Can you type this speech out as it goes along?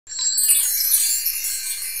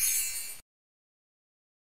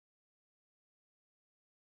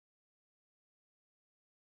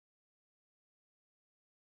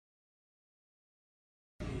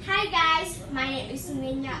My name is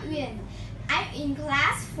Nguyễn Nhã Uyên. I'm in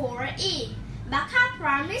class 4E, Bắc Hà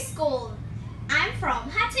Primary School. I'm from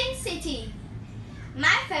Hà Tĩnh City.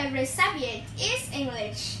 My favorite subject is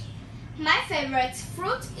English. My favorite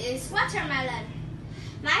fruit is watermelon.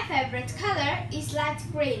 My favorite color is light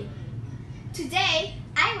green. Today,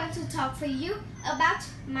 I want to talk to you about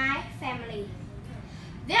my family.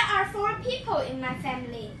 There are 4 people in my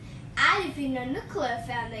family. I live in a nuclear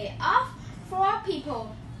family of 4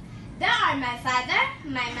 people. There are my father,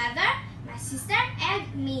 my mother, my sister,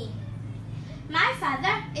 and me. My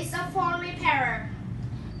father is a former parent.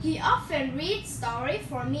 He often reads stories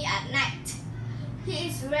for me at night. He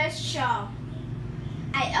is very strong.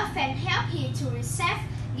 I often help him to receive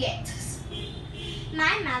gifts.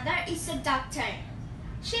 My mother is a doctor.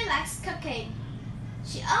 She likes cooking.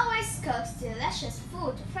 She always cooks delicious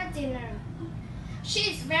food for dinner. She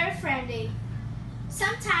is very friendly.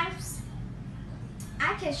 Sometimes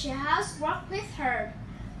I can share housework with her.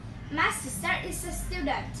 My sister is a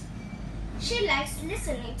student. She likes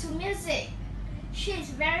listening to music. She is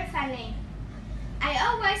very funny. I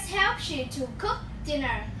always help she to cook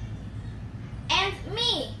dinner. And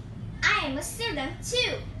me, I am a student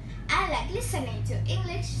too. I like listening to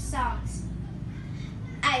English songs.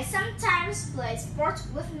 I sometimes play sports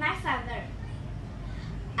with my father.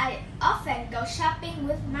 I often go shopping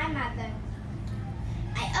with my mother.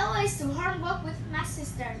 I always do homework with my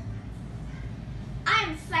sister. I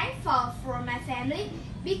am thankful for my family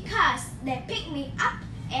because they pick me up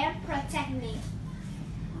and protect me.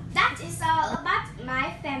 That is all about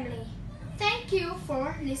my family. Thank you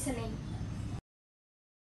for listening.